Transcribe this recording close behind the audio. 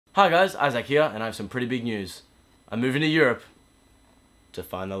Hi guys, Isaac here, and I have some pretty big news. I'm moving to Europe to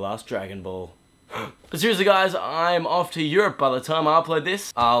find the last Dragon Ball. But seriously guys, I'm off to Europe. By the time I upload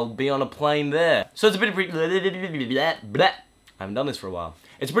this, I'll be on a plane there. So it's a bit of I haven't done this for a while.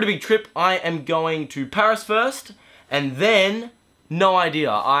 It's a pretty big trip. I am going to Paris first, and then, no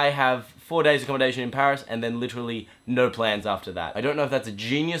idea. I have 4 days accommodation in Paris, and then literally no plans after that. I don't know if that's a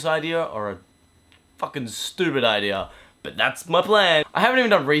genius idea or a fucking stupid idea, but that's my plan. I haven't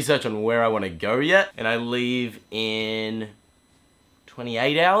even done research on where I want to go yet, and I leave in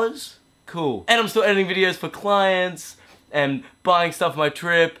 28 hours? Cool. And I'm still editing videos for clients, and buying stuff for my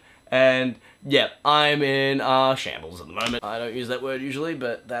trip, and yeah, I'm in shambles at the moment. I don't use that word usually,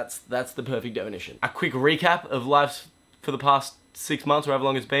 but that's the perfect definition. A quick recap of life for the past 6 months, or however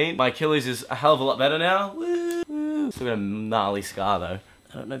long it's been. My Achilles is a hell of a lot better now. Woo, woo. Still got a gnarly scar though.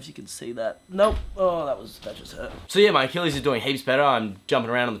 I don't know if you can see that. Nope. Oh, that just hurt. So yeah, my Achilles is doing heaps better. I'm jumping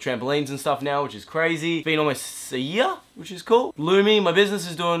around on the trampolines and stuff now, which is crazy. It's been almost a year, which is cool. Lumi, my business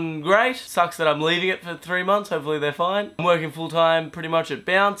is doing great. Sucks that I'm leaving it for 3 months. Hopefully they're fine. I'm working full time pretty much at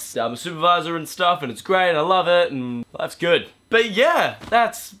Bounce. I'm a supervisor and stuff, and it's great. I love it, and life's good. But yeah,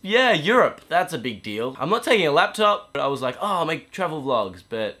 Europe. That's a big deal. I'm not taking a laptop. I was like, oh, I'll make travel vlogs,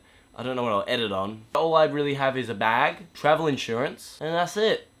 but I don't know what I'll edit on. All I really have is a bag, travel insurance, and that's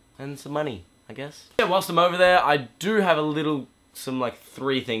it. And some money, I guess. Yeah, whilst I'm over there, I do have some like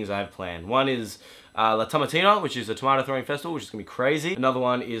 3 things I have planned. One is La Tomatina, which is a tomato throwing festival, which is gonna be crazy. Another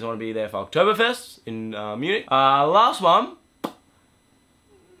one is I wanna be there for Oktoberfest in Munich. Last one, I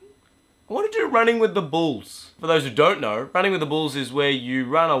wanna do running with the bulls. For those who don't know, running with the bulls is where you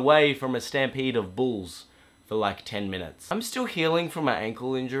run away from a stampede of bulls for like 10 minutes. I'm still healing from my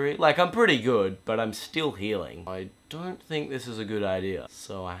ankle injury. Like, I'm pretty good, but I'm still healing. I don't think this is a good idea,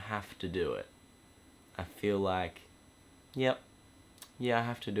 so I have to do it. I feel like, yeah, I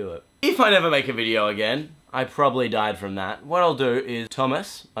have to do it. If I never make a video again, I probably died from that. What I'll do is,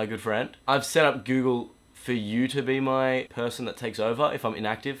 Thomas, my good friend, I've set up Google for you to be my person that takes over if I'm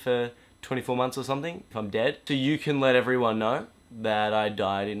inactive for 24 months or something, if I'm dead. So you can let everyone know that I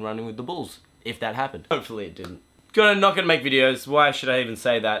died in running with the bulls. If that happened. Hopefully it didn't. Not gonna make videos, why should I even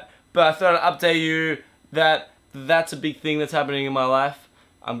say that? But I thought I'd update you that that's a big thing that's happening in my life.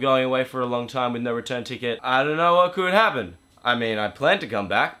 I'm going away for a long time with no return ticket. I don't know what could happen. I mean, I plan to come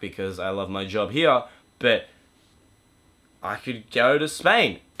back because I love my job here, but I could go to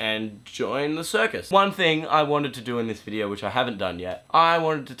Spain and join the circus. One thing I wanted to do in this video, which I haven't done yet, I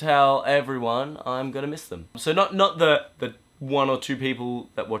wanted to tell everyone I'm gonna miss them. So not the 1 or 2 people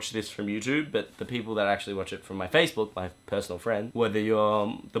that watch this from YouTube, but the people that actually watch it from my Facebook, my personal friends. Whether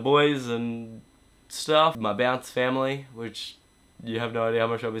you're the boys and stuff, my Bounce family, which you have no idea how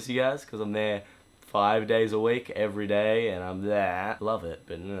much I miss you guys, because I'm there 5 days a week, every day, and I'm there. Love it,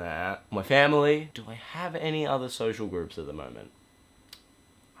 but nah. My family. Do I have any other social groups at the moment?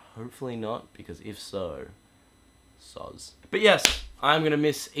 Hopefully not, because if so, soz. But yes, I'm gonna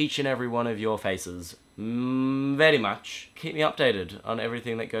miss each and every one of your faces very much. Keep me updated on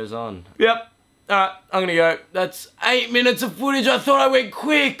everything that goes on. Yep. Alright, I'm gonna go. That's 8 minutes of footage. I thought I went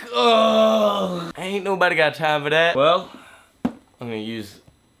quick. Oh, ain't nobody got time for that. Well, I'm gonna use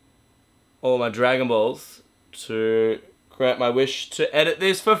all my Dragon Balls to grant my wish to edit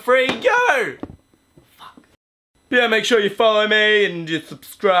this for free. Go! Fuck. Yeah, make sure you follow me and you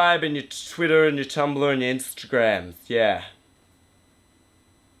subscribe and your Twitter and your Tumblr and your Instagrams. Yeah.